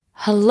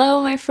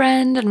Hello, my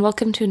friend, and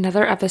welcome to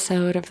another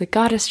episode of the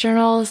Goddess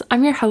Journals.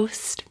 I'm your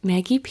host,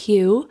 Maggie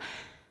Pugh.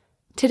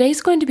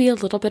 Today's going to be a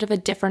little bit of a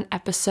different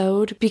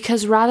episode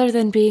because rather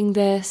than being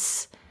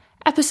this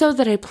episode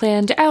that I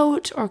planned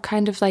out or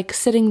kind of like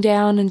sitting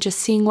down and just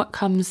seeing what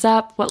comes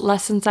up, what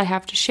lessons I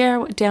have to share,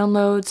 what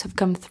downloads have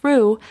come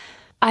through,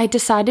 I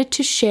decided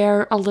to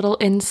share a little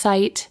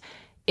insight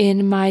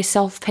in my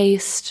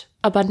self-paced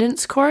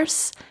abundance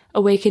course,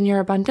 Awaken Your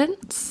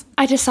Abundance.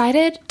 I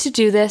decided to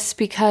do this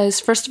because,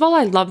 first of all,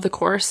 I love the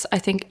course. I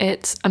think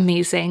it's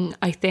amazing.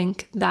 I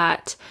think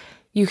that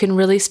you can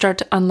really start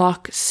to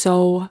unlock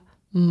so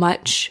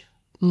much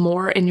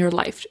more in your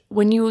life.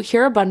 When you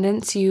hear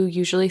abundance, you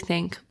usually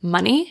think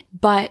money,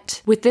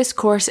 but with this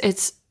course,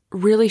 it's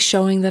really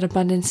showing that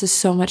abundance is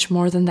so much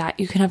more than that.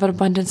 You can have an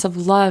abundance of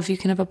love. You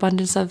can have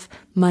abundance of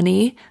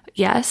money.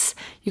 Yes.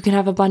 You can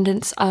have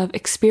abundance of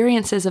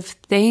experiences, of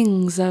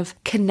things, of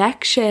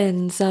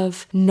connections,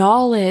 of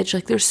knowledge.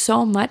 Like there's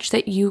so much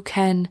that you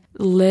can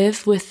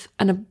live with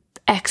an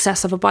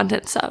excess of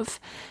abundance of.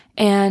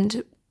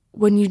 And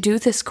when you do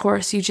this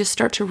course, you just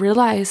start to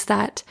realize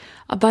that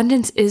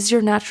abundance is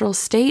your natural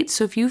state.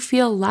 So if you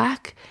feel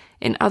lack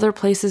in other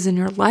places in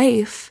your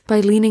life, by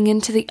leaning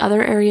into the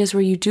other areas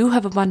where you do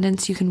have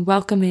abundance, you can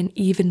welcome in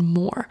even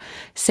more.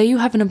 Say you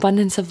have an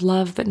abundance of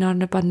love, but not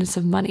an abundance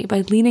of money.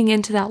 By leaning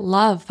into that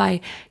love,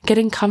 by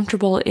getting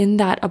comfortable in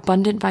that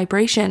abundant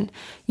vibration,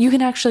 you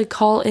can actually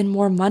call in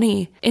more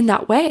money in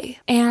that way.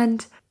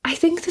 And I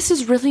think this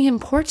is really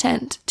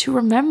important to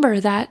remember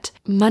that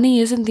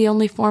money isn't the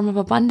only form of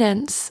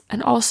abundance.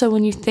 And also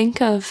when you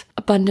think of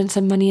abundance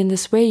and money in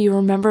this way, you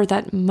remember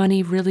that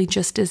money really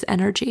just is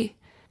energy.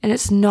 And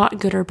it's not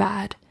good or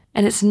bad.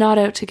 And it's not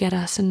out to get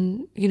us.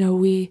 And,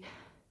 we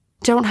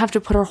don't have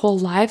to put our whole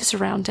lives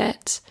around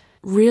it.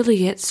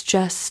 Really, it's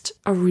just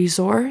a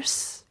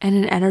resource and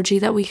an energy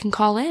that we can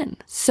call in.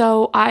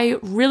 So I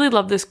really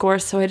love this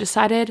course. So I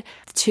decided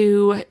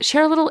to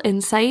share a little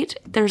insight.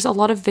 There's a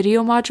lot of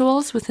video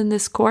modules within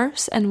this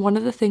course. And one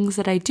of the things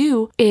that I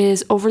do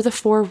is over the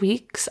 4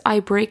 weeks,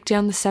 I break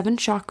down the 7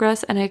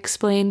 chakras and I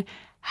explain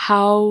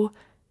how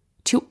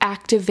to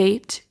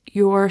activate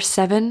your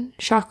 7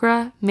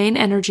 chakra main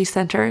energy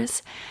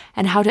centers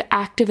and how to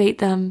activate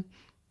them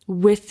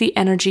with the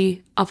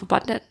energy of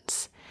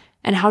abundance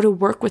and how to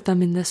work with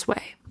them in this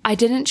way. I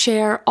didn't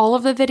share all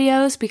of the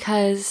videos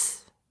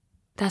because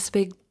that's a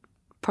big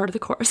part of the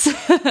course.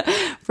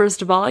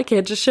 First of all, I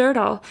can't just share it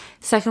all.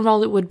 Second of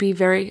all, it would be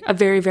a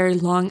very, very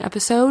long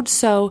episode.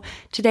 So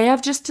today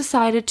I've just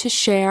decided to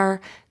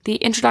share the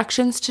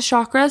introductions to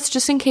chakras,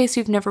 just in case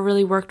you've never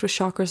really worked with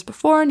chakras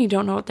before and you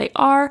don't know what they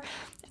are.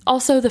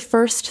 Also, the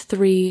first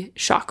 3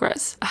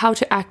 chakras, how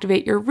to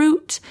activate your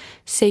root,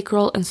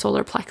 sacral, and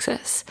solar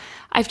plexus.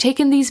 I've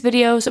taken these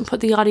videos and put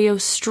the audio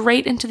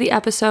straight into the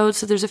episode,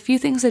 so there's a few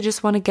things I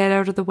just want to get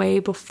out of the way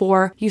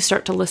before you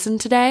start to listen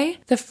today.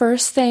 The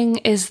first thing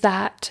is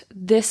that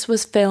this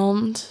was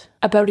filmed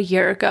about a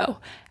year ago,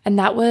 and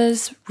that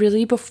was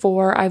really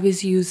before I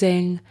was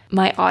using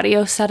my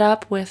audio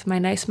setup with my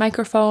nice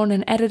microphone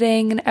and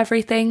editing and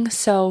everything.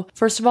 So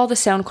first of all, the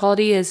sound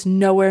quality is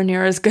nowhere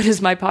near as good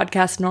as my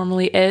podcast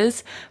normally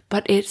is,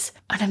 but it's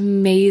an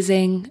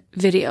amazing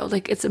video.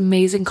 Like it's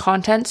amazing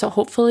content. So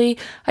hopefully,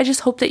 I just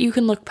hope that you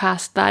can look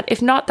past that.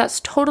 If not, that's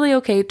totally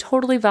okay,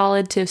 totally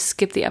valid to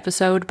skip the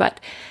episode, but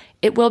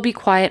it will be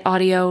quiet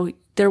audio.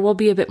 There will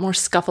be a bit more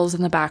scuffles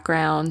in the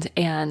background,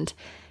 and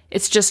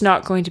it's just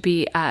not going to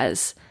be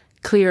as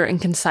clear and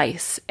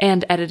concise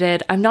and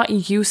edited. I'm not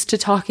used to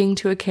talking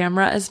to a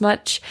camera as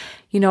much.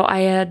 I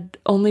had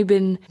only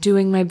been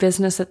doing my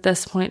business at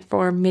this point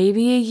for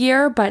maybe a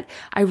year, but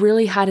I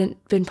really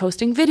hadn't been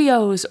posting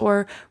videos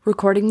or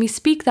recording me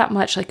speak that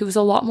much. Like it was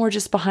a lot more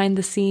just behind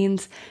the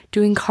scenes,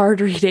 doing card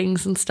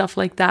readings and stuff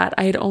like that.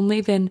 I had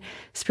only been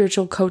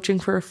spiritual coaching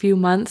for a few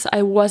months.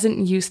 I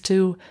wasn't used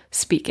to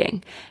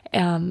speaking.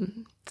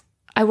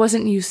 I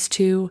wasn't used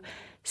to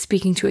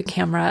speaking to a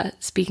camera,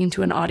 speaking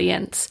to an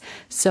audience.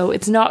 So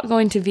it's not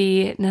going to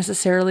be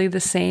necessarily the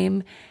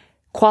same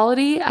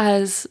quality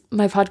as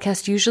my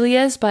podcast usually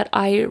is, but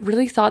I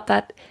really thought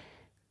that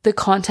the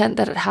content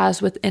that it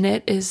has within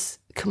it is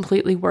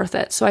completely worth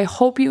it. So I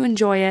hope you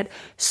enjoy it.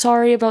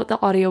 Sorry about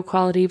the audio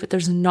quality, but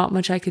there's not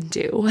much I can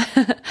do.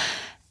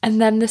 And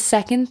then the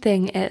second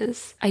thing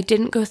is I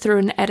didn't go through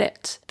and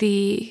edit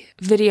the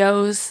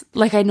videos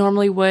like I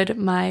normally would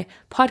my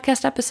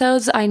podcast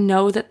episodes. I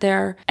know that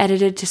they're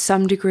edited to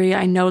some degree.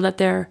 I know that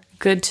they're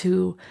good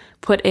to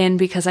put in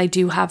because I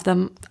do have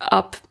them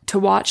up to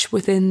watch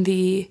within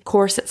the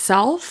course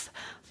itself.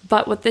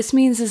 But what this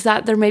means is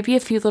that there may be a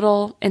few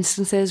little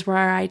instances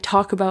where I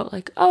talk about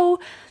like, oh,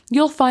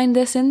 you'll find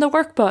this in the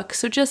workbook.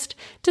 So just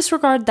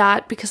disregard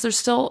that because there's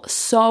still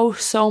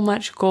so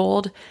much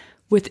gold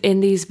within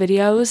these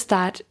videos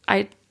that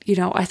I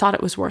I thought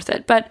it was worth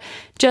it. But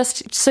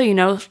just so you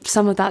know,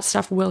 some of that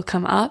stuff will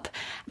come up.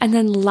 And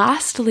then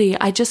lastly,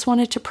 I just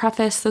wanted to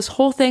preface this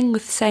whole thing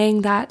with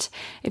saying that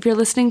if you're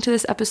listening to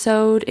this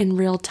episode in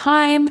real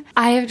time,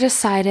 I have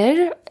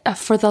decided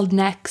for the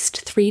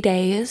next 3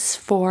 days,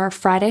 for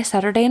Friday,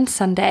 Saturday, and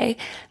Sunday,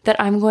 that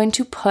I'm going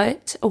to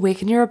put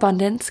Awaken Your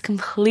Abundance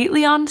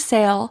completely on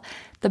sale.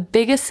 The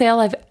biggest sale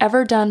I've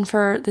ever done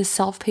for this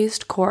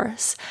self-paced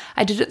course.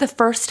 I did it the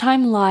first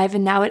time live,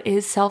 and now it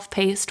is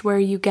self-paced, where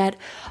you get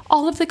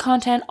all of the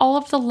content, all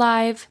of the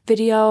live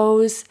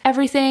videos,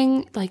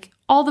 everything, like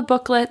all the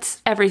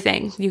booklets,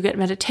 everything. You get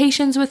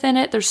meditations within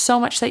it. There's so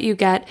much that you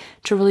get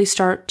to really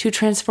start to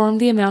transform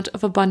the amount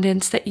of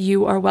abundance that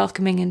you are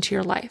welcoming into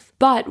your life.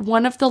 But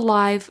one of the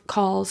live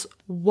calls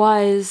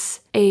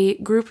was a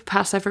group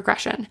past life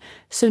regression.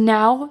 So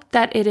now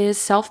that it is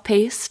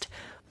self-paced,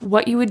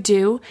 what you would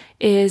do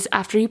is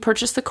after you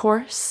purchase the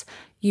course,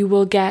 you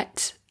will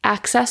get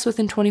access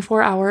within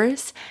 24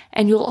 hours,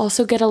 and you'll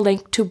also get a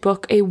link to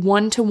book a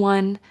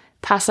one-to-one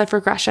past life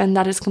regression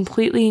that is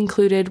completely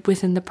included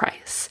within the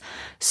price.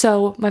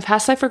 So my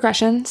past life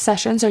regression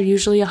sessions are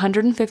usually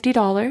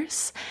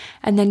 $150,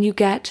 and then you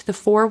get the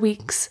 4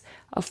 weeks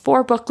of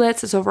 4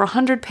 booklets. It's over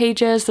 100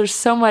 pages. There's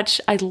so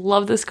much. I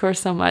love this course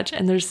so much,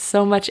 and there's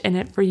so much in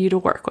it for you to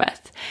work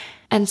with.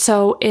 And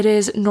so it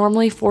is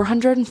normally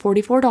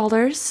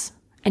 $444,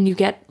 and you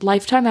get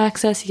lifetime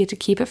access. You get to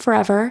keep it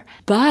forever.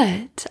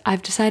 But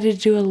I've decided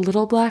to do a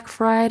little Black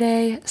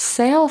Friday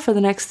sale for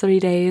the next 3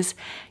 days.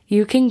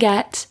 You can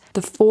get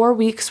the 4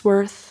 weeks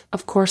worth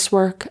of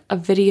coursework,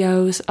 of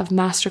videos, of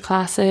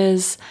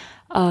masterclasses,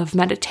 of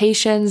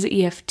meditations,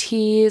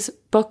 EFTs,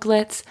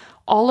 booklets,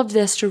 all of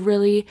this to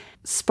really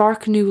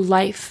spark new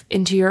life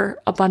into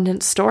your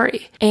abundance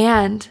story.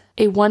 And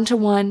a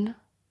one-to-one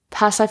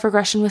past life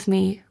regression with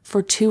me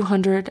for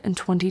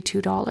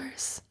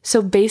 $222.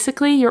 So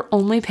basically, you're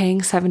only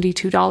paying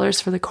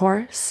 $72 for the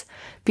course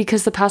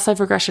because the past life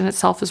regression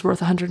itself is worth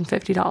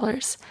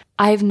 $150.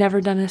 I've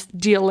never done a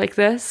deal like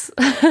this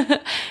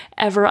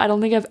ever. I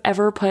don't think I've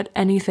ever put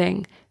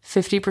anything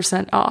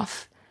 50%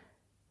 off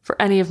for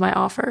any of my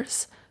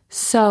offers.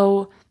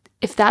 So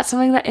if that's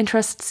something that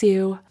interests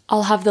you,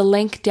 I'll have the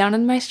link down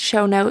in my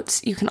show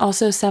notes. You can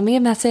also send me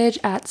a message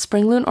at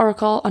Springloon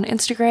Oracle on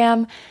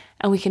Instagram,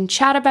 and we can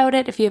chat about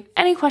it if you have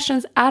any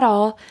questions at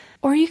all,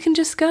 or you can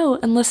just go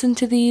and listen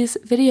to these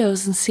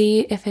videos and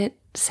see if it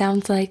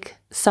sounds like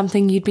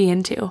something you'd be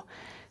into.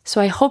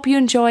 So I hope you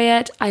enjoy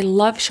it. I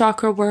love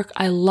chakra work.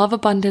 I love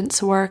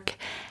abundance work,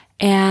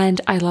 and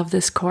I love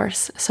this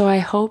course. So I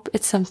hope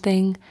it's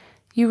something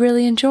you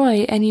really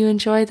enjoy, and you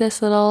enjoy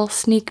this little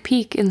sneak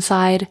peek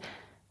inside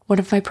one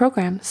of my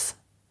programs.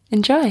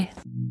 Enjoy.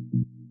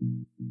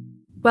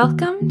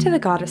 Welcome to the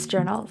Goddess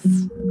Journals.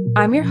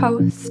 I'm your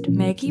host,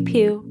 Maggie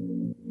Pugh,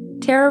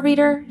 tarot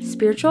reader,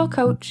 spiritual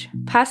coach,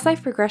 past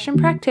life regression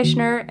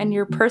practitioner, and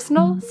your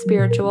personal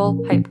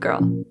spiritual hype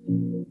girl.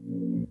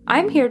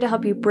 I'm here to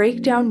help you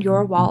break down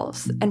your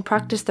walls and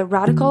practice the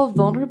radical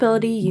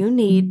vulnerability you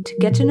need to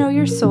get to know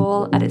your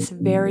soul at its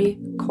very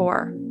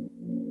core.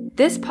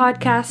 This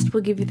podcast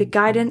will give you the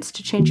guidance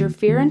to change your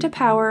fear into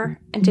power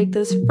and take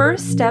those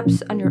first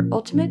steps on your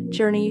ultimate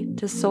journey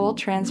to soul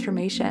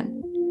transformation.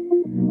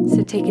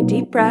 So take a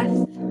deep breath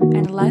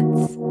and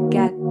let's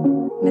get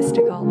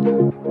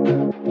mystical.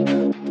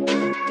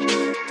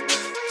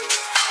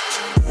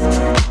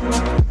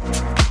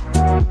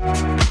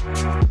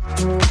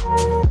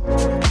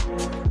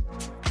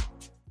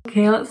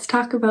 Okay, let's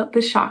talk about the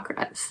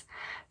chakras.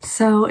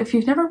 So if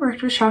you've never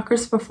worked with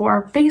chakras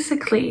before,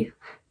 basically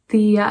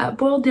the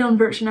boiled down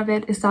version of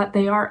it is that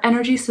they are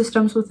energy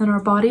systems within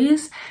our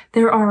bodies.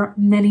 There are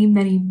many,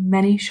 many,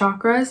 many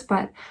chakras,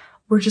 but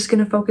we're just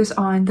going to focus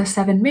on the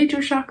 7 major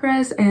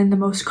chakras and the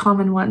most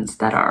common ones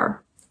that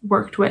are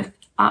worked with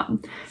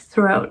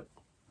throughout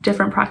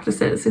different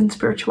practices in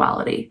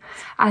spirituality.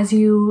 As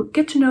you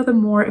get to know them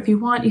more, if you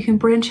want, you can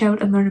branch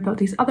out and learn about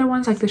these other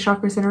ones, like the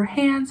chakras in our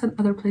hands and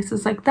other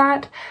places like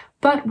that.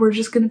 But we're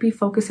just going to be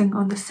focusing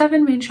on the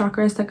 7 main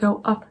chakras that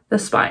go up the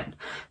spine.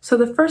 So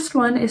the first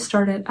one is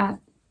started at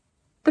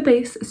the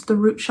base. It's the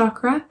root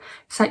chakra.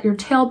 It's at your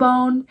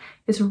tailbone.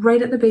 It's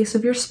right at the base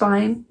of your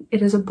spine.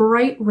 It is a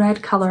bright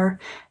red color,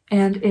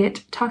 and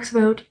it talks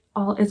about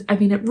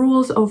it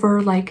rules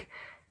over like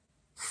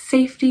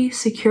safety,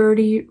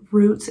 security,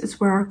 roots. It's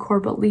where our core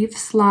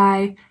beliefs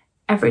lie,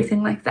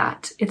 everything like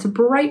that. It's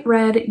bright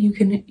red. You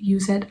can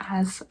use it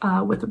as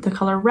with the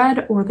color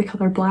red or the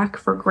color black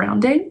for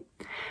grounding.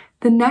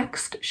 The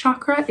next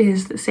chakra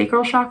is the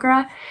sacral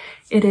chakra.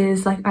 It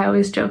is, like I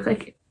always joke,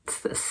 like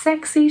it's the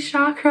sexy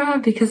chakra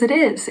because it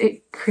is.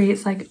 It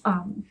creates like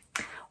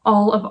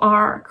all of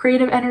our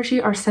creative energy,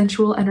 our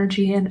sensual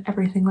energy, and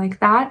everything like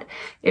that.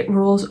 It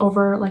rules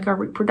over like our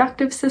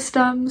reproductive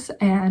systems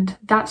and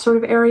that sort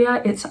of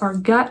area. It's our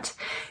gut.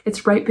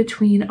 It's right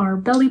between our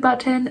belly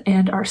button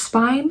and our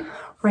spine,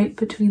 right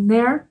between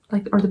there,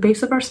 or the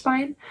base of our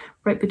spine,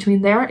 right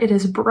between there. It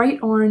is bright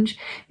orange.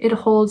 It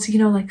holds,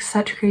 like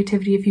such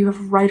creativity if you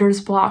have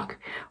writer's block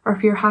or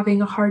if you're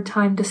having a hard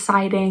time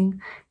deciding,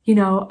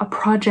 a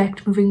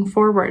project moving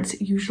forwards.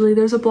 Usually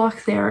there's a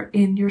block there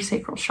in your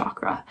sacral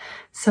chakra.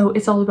 So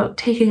it's all about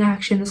taking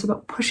action. It's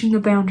about pushing the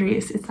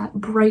boundaries. It's that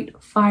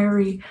bright,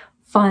 fiery,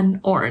 fun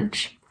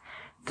orange.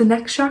 The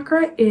next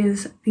chakra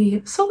is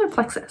the solar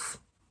plexus.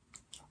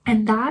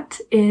 And that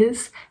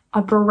is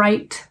a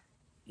bright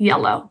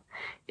yellow.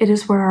 It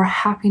is where our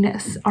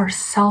happiness, our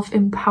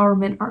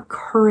self-empowerment, our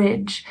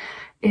courage,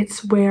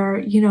 it's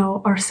where,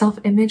 our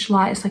self-image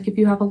lies. Like if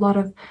you have a lot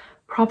of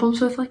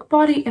problems with like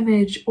body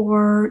image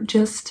or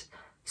just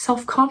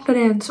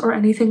self-confidence or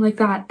anything like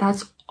that,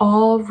 that's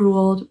all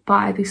ruled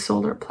by the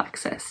solar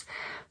plexus.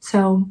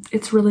 So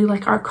it's really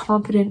like our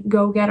confident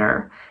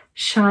go-getter,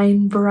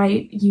 shine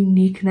bright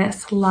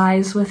uniqueness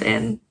lies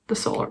within the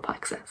solar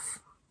plexus.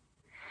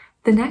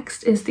 The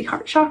next is the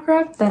heart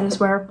chakra. That is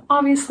where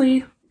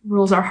obviously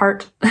rules our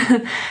heart.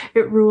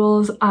 It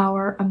rules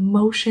our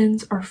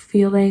emotions, our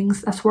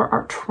feelings. That's where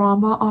our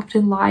trauma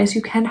often lies.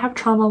 You can have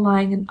trauma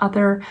lying in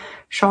other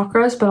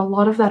chakras, but a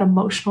lot of that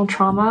emotional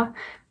trauma,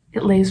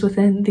 it lays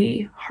within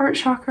the heart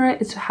chakra.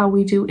 It's how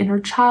we do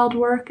inner child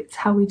work. It's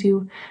how we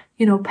do,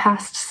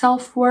 past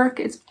self work.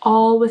 It's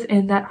all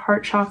within that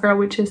heart chakra,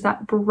 which is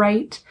that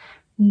bright,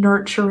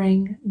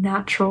 nurturing,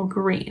 natural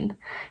green.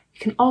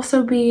 Can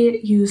also be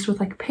used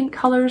with like pink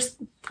colors.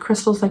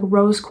 Crystals like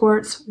rose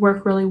quartz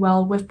work really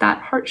well with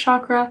that heart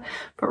chakra,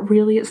 but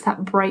really it's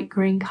that bright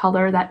green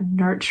color, that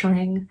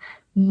nurturing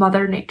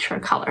Mother Nature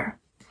color.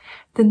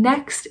 The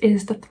next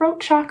is the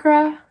throat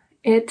chakra.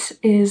 It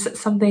is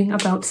something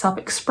about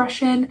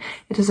self-expression.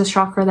 It is a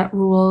chakra that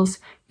rules,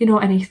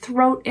 any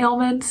throat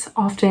ailments.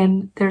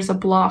 Often there's a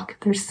block,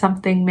 there's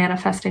something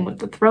manifesting with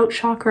the throat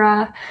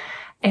chakra.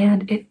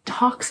 And it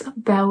talks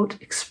about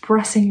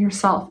expressing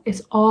yourself.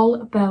 It's all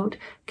about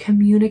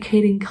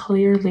communicating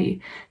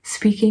clearly,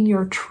 speaking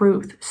your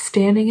truth,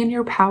 standing in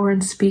your power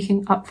and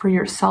speaking up for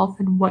yourself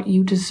and what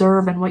you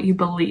deserve and what you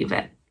believe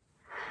in.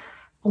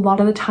 A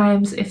lot of the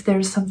times, if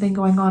there's something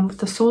going on with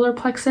the solar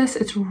plexus,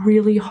 it's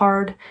really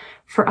hard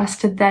for us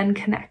to then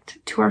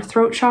connect to our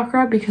throat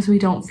chakra because we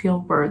don't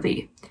feel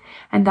worthy.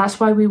 And that's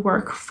why we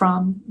work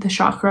from the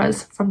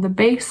chakras, from the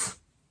base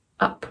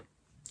up.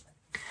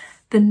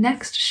 The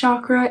next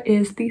chakra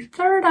is the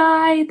third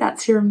eye.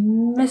 That's your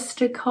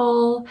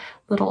mystical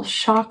little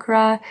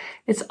chakra.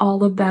 It's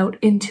all about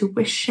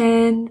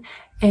intuition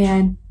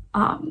and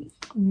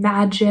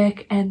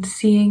magic and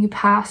seeing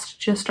past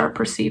just our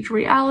perceived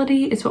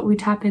reality. It's what we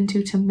tap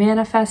into to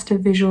manifest, to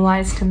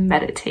visualize, to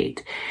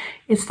meditate.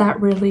 It's that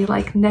really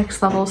like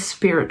next level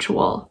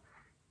spiritual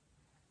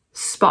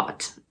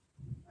spot.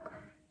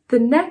 The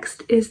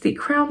next is the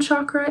crown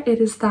chakra.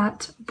 It is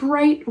that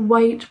bright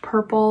white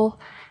purple.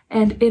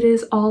 And it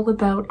is all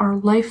about our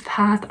life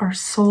path, our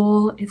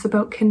soul. It's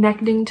about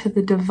connecting to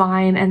the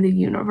divine and the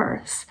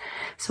universe.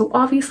 So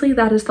obviously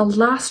that is the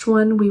last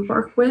one we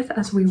work with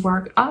as we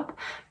work up,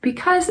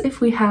 because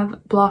if we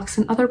have blocks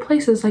in other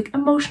places like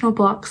emotional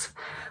blocks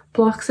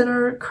in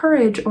our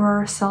courage or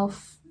our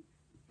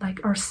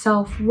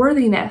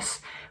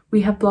self-worthiness,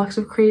 we have blocks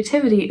of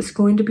creativity, it's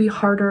going to be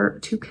harder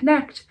to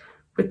connect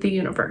with the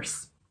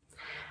universe.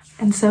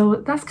 And so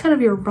that's kind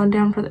of your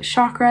rundown for the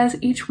chakras.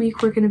 Each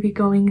week we're going to be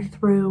going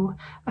through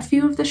a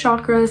few of the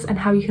chakras and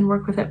how you can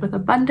work with it with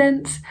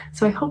abundance.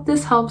 So I hope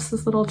this helps,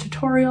 this little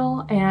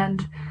tutorial,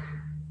 and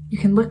you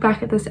can look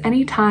back at this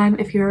anytime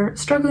if you're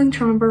struggling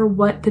to remember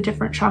what the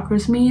different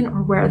chakras mean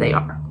or where they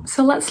are.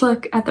 So let's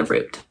look at the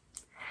root.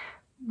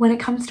 When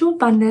it comes to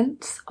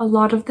abundance, a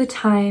lot of the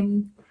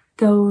time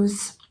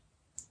those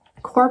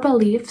core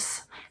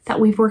beliefs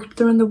that we've worked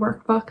through in the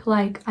workbook,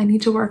 like I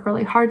need to work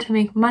really hard to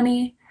make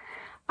money,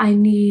 I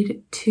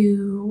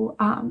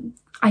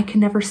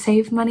can never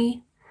save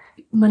money.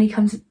 Money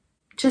comes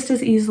just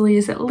as easily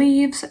as it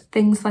leaves,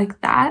 things like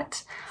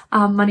that.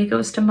 Money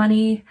goes to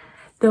money.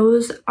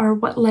 Those are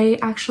what lay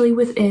actually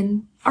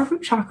within our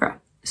root chakra.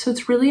 So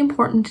it's really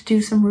important to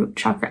do some root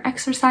chakra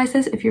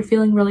exercises. If you're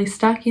feeling really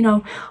stuck,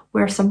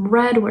 wear some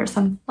red, wear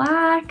some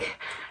black,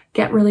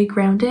 get really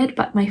grounded.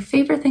 But my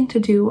favorite thing to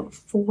do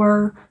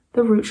for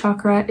the root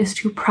chakra is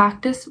to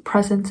practice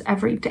presence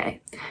every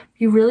day.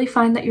 If you really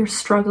find that you're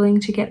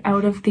struggling to get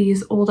out of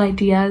these old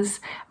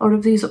ideas, out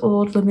of these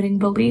old limiting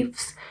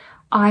beliefs,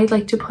 I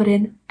like to put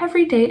in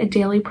every day a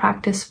daily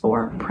practice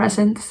for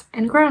presence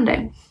and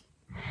grounding.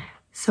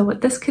 So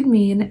what this could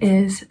mean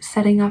is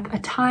setting up a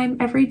time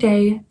every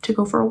day to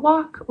go for a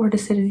walk or to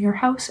sit in your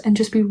house and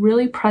just be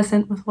really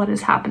present with what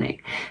is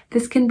happening.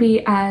 This can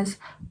be as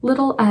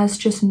little as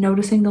just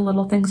noticing the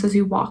little things as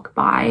you walk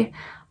by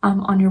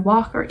on your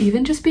walk, or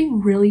even just being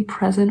really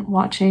present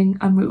watching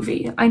a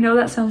movie. I know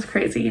that sounds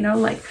crazy,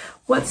 like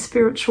what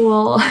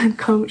spiritual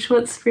coach,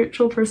 what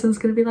spiritual person is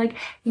going to be like,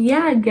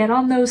 yeah, get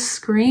on those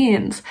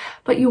screens,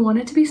 but you want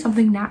it to be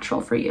something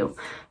natural for you.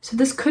 So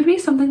this could be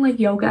something like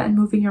yoga and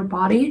moving your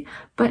body,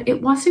 but I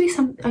want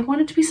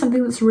it to be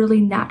something that's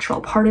really natural,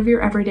 part of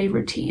your everyday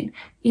routine.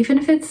 Even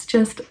if it's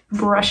just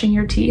brushing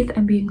your teeth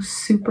and being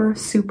super,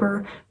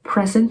 super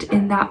present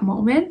in that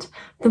moment,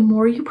 the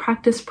more you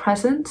practice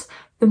presence,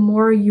 the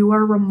more you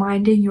are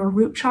reminding your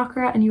root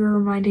chakra and you are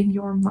reminding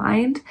your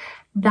mind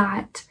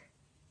that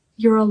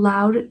you're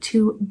allowed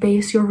to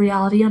base your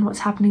reality on what's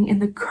happening in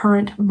the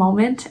current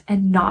moment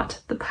and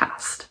not the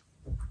past.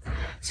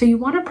 So you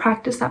want to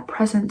practice that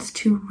presence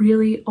to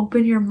really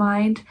open your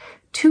mind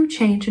to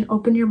change and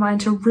open your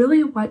mind to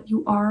really what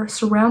you are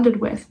surrounded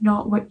with,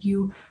 not what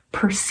you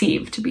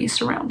perceive to be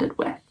surrounded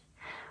with.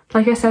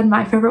 Like I said,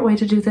 my favorite way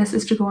to do this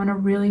is to go on a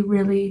really,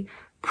 really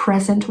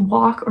present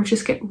walk or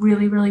just get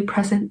really, really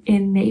present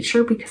in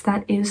nature, because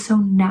that is so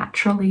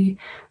naturally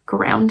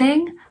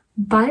grounding.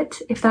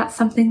 But if that's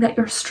something that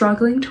you're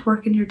struggling to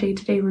work in your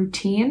day-to-day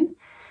routine,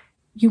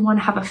 you want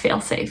to have a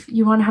fail-safe.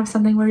 You want to have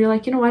something where you're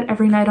like, you know what,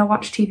 every night I'll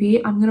watch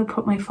TV, I'm going to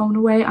put my phone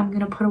away, I'm going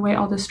to put away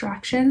all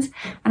distractions,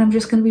 and I'm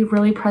just going to be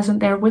really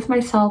present there with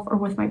myself or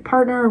with my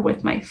partner or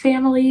with my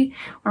family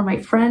or my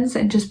friends,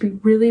 and just be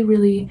really,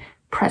 really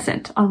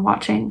present on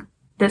watching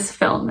this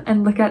film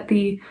and look at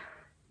the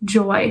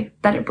joy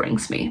that it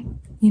brings me.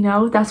 You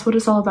know, that's what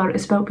it's all about.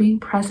 It's about being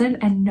present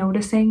and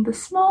noticing the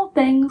small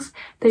things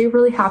that you're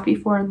really happy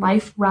for in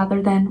life,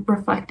 rather than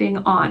reflecting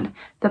on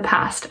the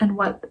past and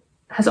what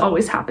has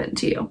always happened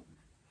to you.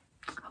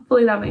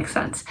 Hopefully that makes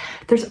sense.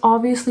 There's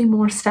obviously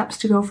more steps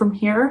to go from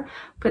here,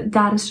 but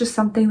that is just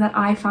something that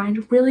I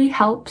find really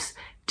helps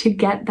to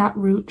get that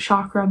root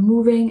chakra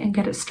moving and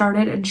get it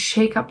started and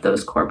shake up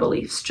those core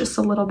beliefs just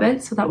a little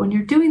bit, so that when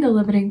you're doing the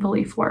limiting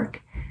belief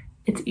work,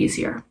 it's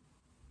easier.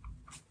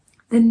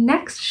 The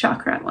next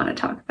chakra I want to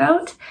talk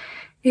about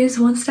is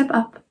one step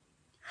up,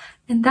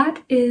 and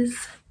that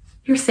is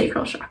your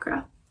sacral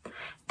chakra.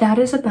 That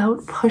is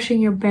about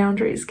pushing your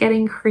boundaries,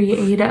 getting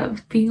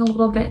creative, being a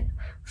little bit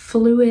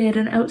fluid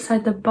and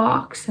outside the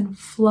box and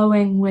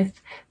flowing with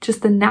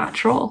just the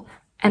natural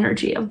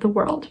energy of the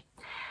world.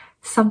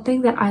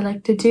 Something that I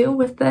like to do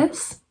with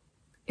this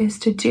is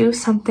to do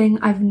something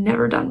I've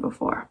never done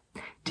before.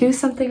 Do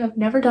something I've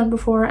never done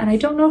before and I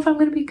don't know if I'm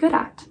going to be good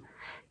at.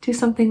 Do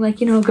something like,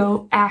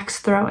 go axe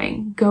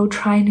throwing, go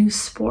try a new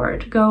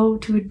sport, go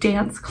to a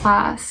dance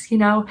class,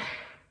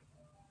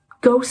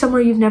 go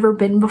somewhere you've never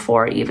been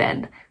before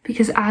even.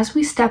 Because as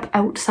we step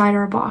outside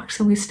our box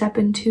and we step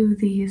into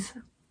these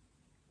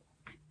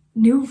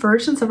new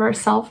versions of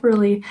ourselves,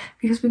 really,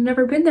 because we've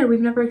never been there, we've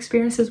never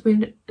experienced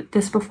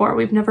this before,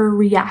 we've never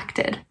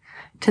reacted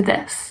to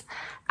this.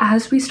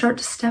 As we start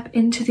to step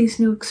into these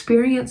new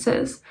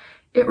experiences,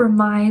 it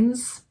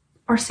reminds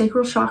our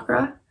sacral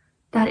chakra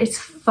that it's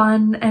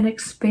fun and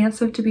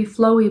expansive to be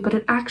flowy, but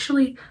it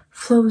actually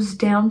flows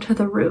down to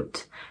the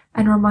root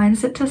and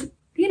reminds it to,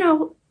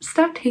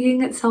 stop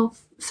taking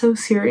itself so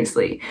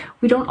seriously.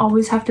 We don't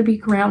always have to be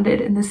grounded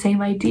in the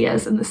same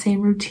ideas and the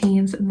same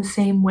routines and the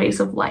same ways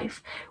of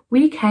life.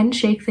 We can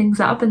shake things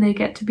up and they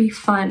get to be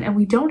fun, and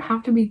we don't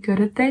have to be good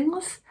at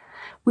things.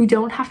 We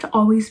don't have to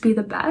always be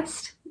the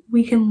best.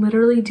 We can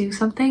literally do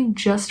something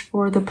just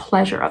for the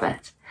pleasure of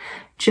it,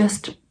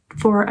 just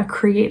for a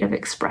creative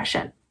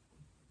expression.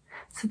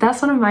 So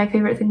that's one of my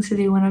favorite things to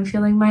do when I'm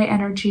feeling my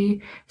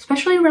energy,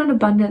 especially around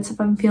abundance.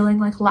 If I'm feeling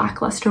like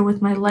lackluster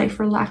with my life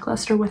or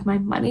lackluster with my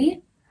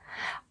money,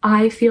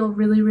 I feel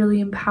really,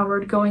 really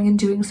empowered going and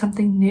doing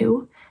something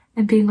new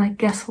and being like,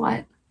 guess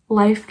what?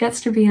 Life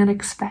gets to be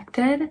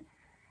unexpected,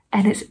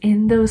 and it's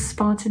in those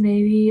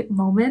spontaneity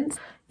moments,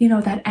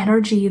 that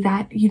energy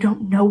that you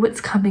don't know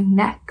what's coming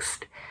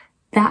next.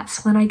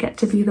 That's when I get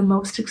to be the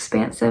most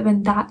expansive,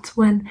 and that's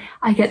when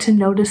I get to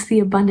notice the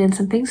abundance,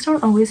 and things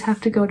don't always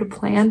have to go to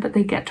plan, but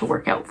they get to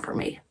work out for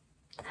me.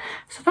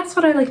 So that's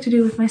what I like to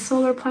do with my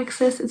solar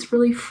plexus. It's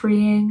really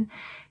freeing.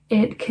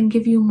 It can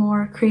give you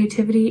more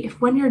creativity. If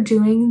when you're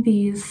doing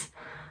these,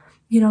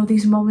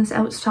 these moments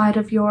outside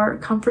of your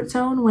comfort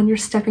zone, when you're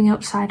stepping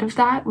outside of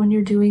that, when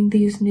you're doing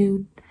these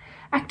new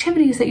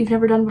activities that you've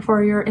never done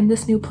before, you're in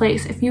this new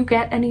place, if you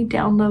get any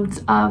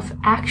downloads of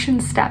action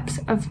steps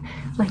of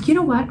like,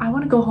 I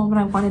want to go home and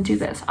I want to do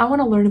this. I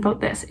want to learn about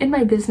this. In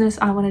my business,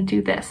 I want to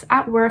do this.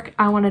 At work,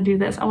 I want to do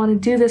this. I want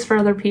to do this for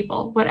other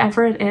people.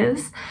 Whatever it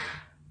is,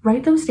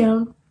 write those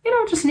down,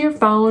 just in your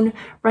phone,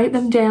 write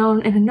them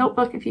down in a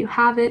notebook if you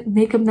have it,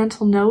 make a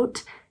mental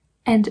note.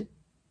 And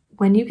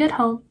when you get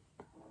home,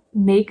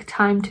 make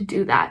time to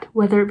do that,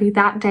 whether it be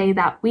that day,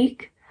 that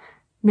week.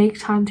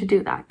 Make time to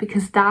do that,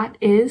 because that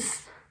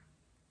is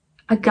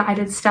a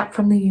guided step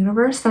from the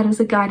universe. That is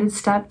a guided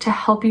step to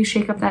help you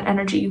shake up that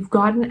energy. You've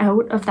gotten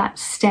out of that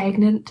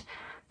stagnant,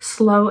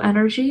 slow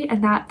energy,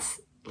 and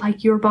that's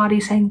like your body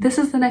saying, this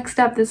is the next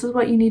step. This is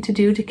what you need to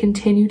do to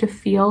continue to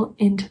feel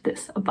into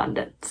this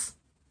abundance.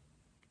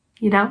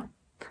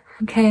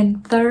 Okay,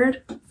 and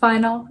third,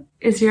 final,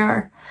 is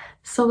your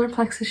solar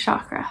plexus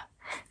chakra.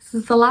 This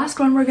is the last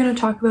one we're going to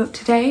talk about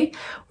today.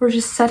 We're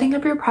just setting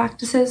up your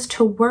practices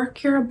to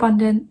work your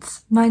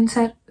abundance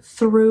mindset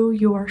through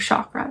your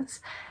chakras.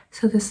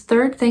 So this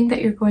third thing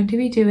that you're going to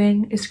be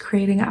doing is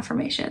creating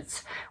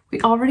affirmations. We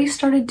already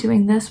started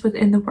doing this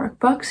within the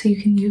workbook, so you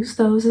can use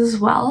those as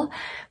well.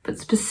 But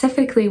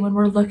specifically when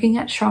we're looking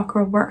at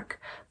chakra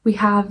work, we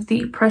have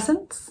the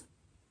presence,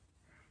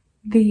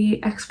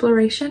 the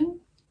exploration,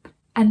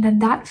 And then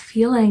that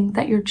feeling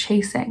that you're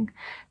chasing,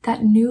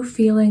 that new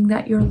feeling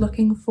that you're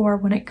looking for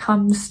when it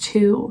comes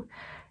to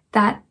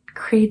that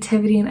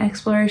creativity and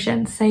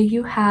exploration. Say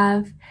you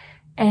have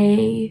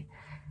a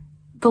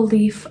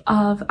belief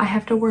of, I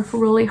have to work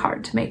really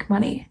hard to make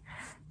money.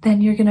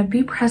 Then you're going to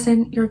be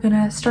present. You're going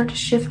to start to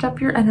shift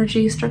up your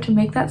energy, start to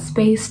make that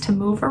space to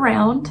move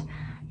around.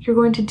 You're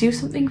going to do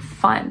something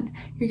fun.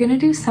 You're going to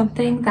do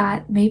something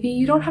that maybe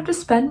you don't have to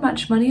spend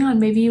much money on.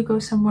 Maybe you go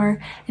somewhere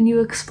and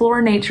you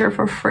explore nature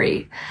for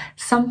free.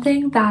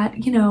 Something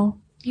that,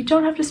 you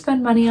don't have to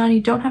spend money on. You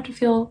don't have to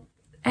feel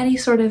any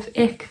sort of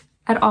ick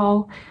at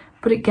all,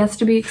 but it gets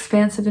to be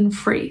expansive and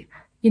free.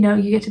 You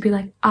get to be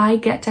like, I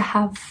get to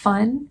have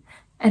fun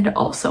and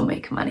also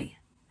make money.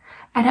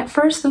 And at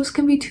first, those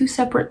can be two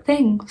separate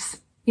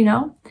things,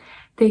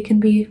 They can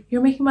be,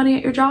 you're making money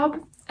at your job,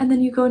 and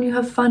then you go and you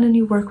have fun and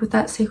you work with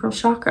that sacral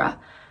chakra.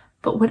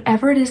 But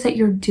whatever it is that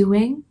you're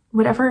doing,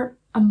 whatever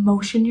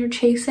emotion you're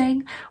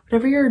chasing,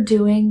 whatever you're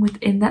doing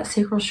within that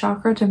sacral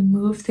chakra to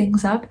move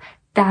things up,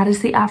 that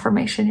is the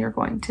affirmation you're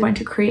going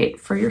to create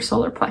for your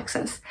solar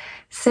plexus.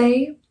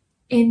 Say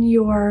in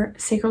your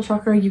sacral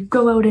chakra, you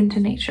go out into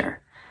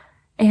nature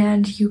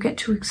and you get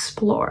to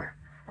explore.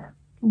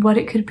 What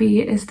it could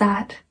be is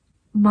that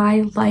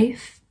my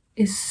life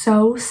is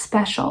so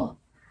special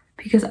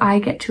because I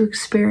get to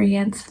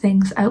experience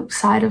things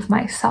outside of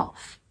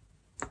myself.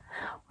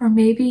 Or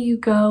maybe you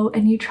go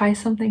and you try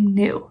something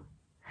new.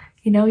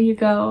 You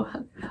go,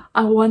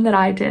 one that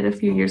I did a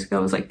few years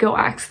ago was like go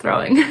axe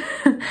throwing.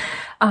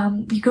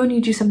 You go and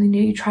you do something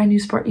new, you try a new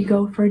sport, you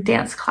go for a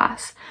dance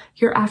class.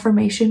 Your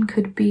affirmation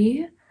could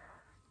be,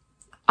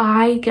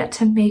 I get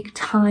to make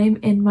time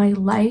in my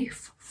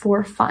life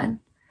for fun.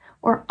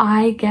 Or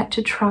I get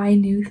to try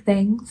new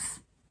things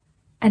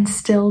and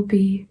still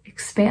be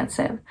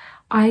expansive.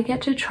 I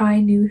get to try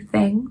new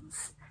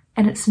things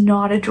and it's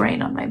not a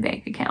drain on my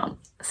bank account.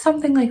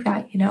 Something like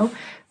that,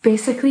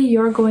 Basically,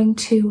 you're going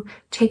to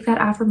take that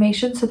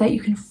affirmation so that you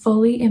can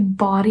fully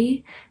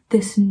embody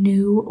this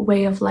new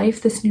way of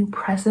life, this new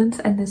presence,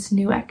 and this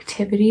new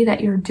activity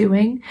that you're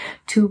doing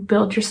to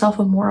build yourself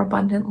a more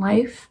abundant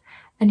life.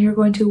 And you're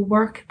going to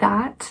work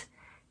that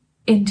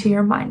into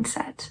your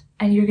mindset.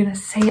 And you're going to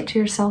say it to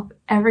yourself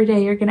every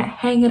day. You're going to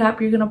hang it up.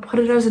 You're going to put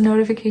it as a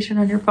notification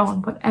on your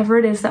phone. Whatever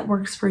it is that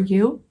works for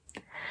you,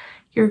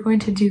 you're going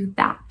to do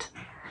that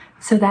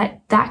so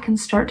that that can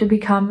start to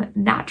become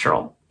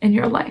natural in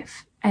your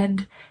life.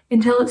 And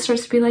until it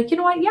starts to be like, you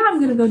know what? Yeah, I'm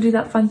going to go do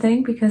that fun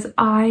thing because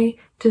I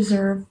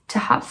deserve to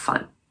have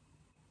fun.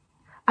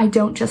 I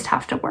don't just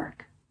have to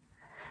work.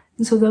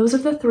 And so those are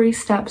the 3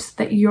 steps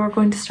that you're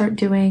going to start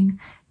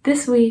doing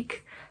this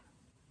week.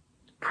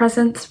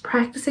 Presence,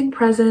 practicing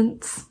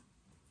presence,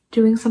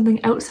 doing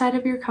something outside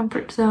of your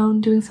comfort zone,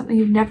 doing something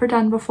you've never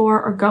done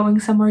before, or going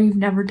somewhere you've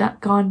never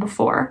gone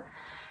before,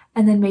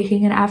 and then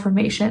making an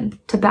affirmation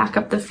to back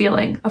up the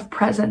feeling of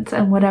presence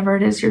and whatever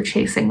it is you're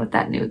chasing with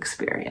that new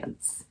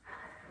experience.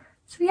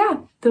 So yeah,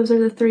 those are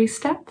the 3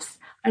 steps.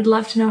 I'd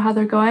love to know how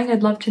they're going.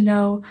 I'd love to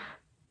know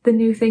the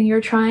new thing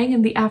you're trying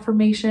and the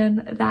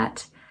affirmation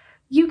that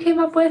you came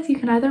up with. You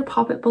can either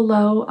pop it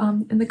below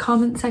in the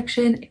comment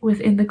section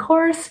within the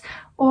course,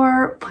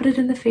 or put it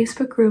in the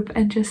Facebook group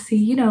and just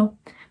see,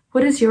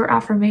 what is your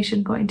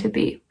affirmation going to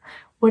be?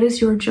 What is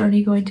your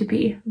journey going to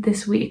be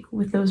this week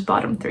with those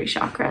bottom 3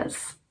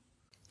 chakras?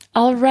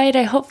 All right,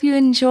 I hope you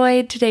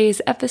enjoyed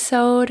today's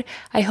episode.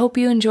 I hope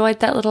you enjoyed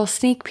that little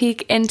sneak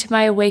peek into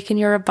my Awaken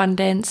Your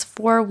Abundance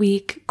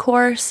 4-week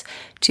course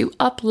to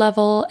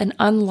up-level and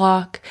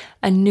unlock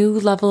a new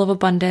level of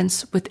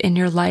abundance within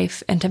your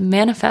life and to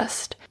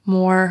manifest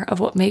more of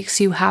what makes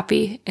you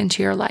happy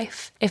into your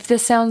life. If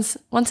this sounds,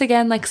 once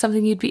again, like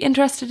something you'd be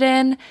interested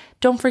in,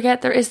 don't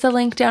forget there is the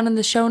link down in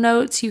the show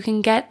notes. You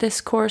can get this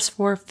course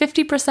for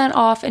 50%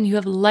 off and you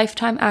have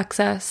lifetime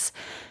access.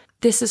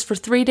 This is for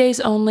 3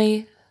 days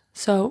only.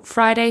 So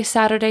Friday,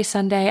 Saturday,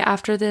 Sunday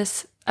after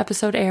this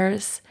episode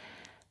airs.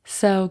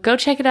 So go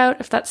check it out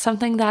if that's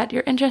something that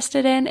you're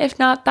interested in. If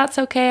not, that's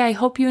okay. I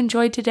hope you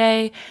enjoyed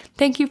today.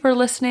 Thank you for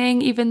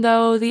listening, even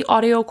though the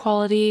audio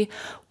quality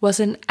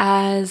wasn't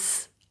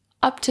as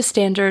up to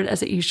standard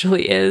as it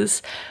usually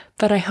is.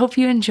 But I hope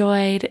you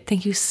enjoyed.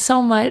 Thank you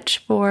so much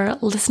for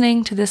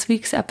listening to this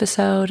week's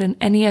episode and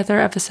any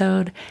other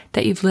episode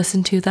that you've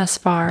listened to thus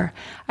far.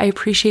 I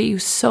appreciate you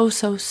so,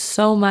 so,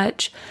 so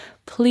much.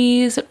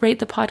 Please rate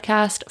the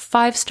podcast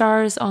 5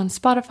 stars on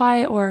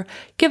Spotify or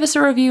give us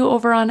a review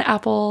over on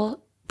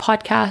Apple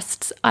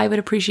Podcasts. I would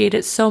appreciate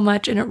it so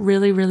much, and it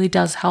really, really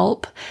does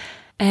help.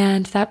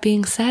 And that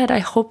being said, I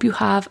hope you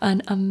have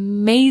an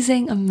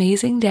amazing,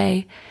 amazing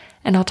day,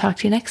 and I'll talk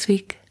to you next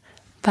week.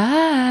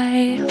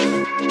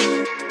 Bye.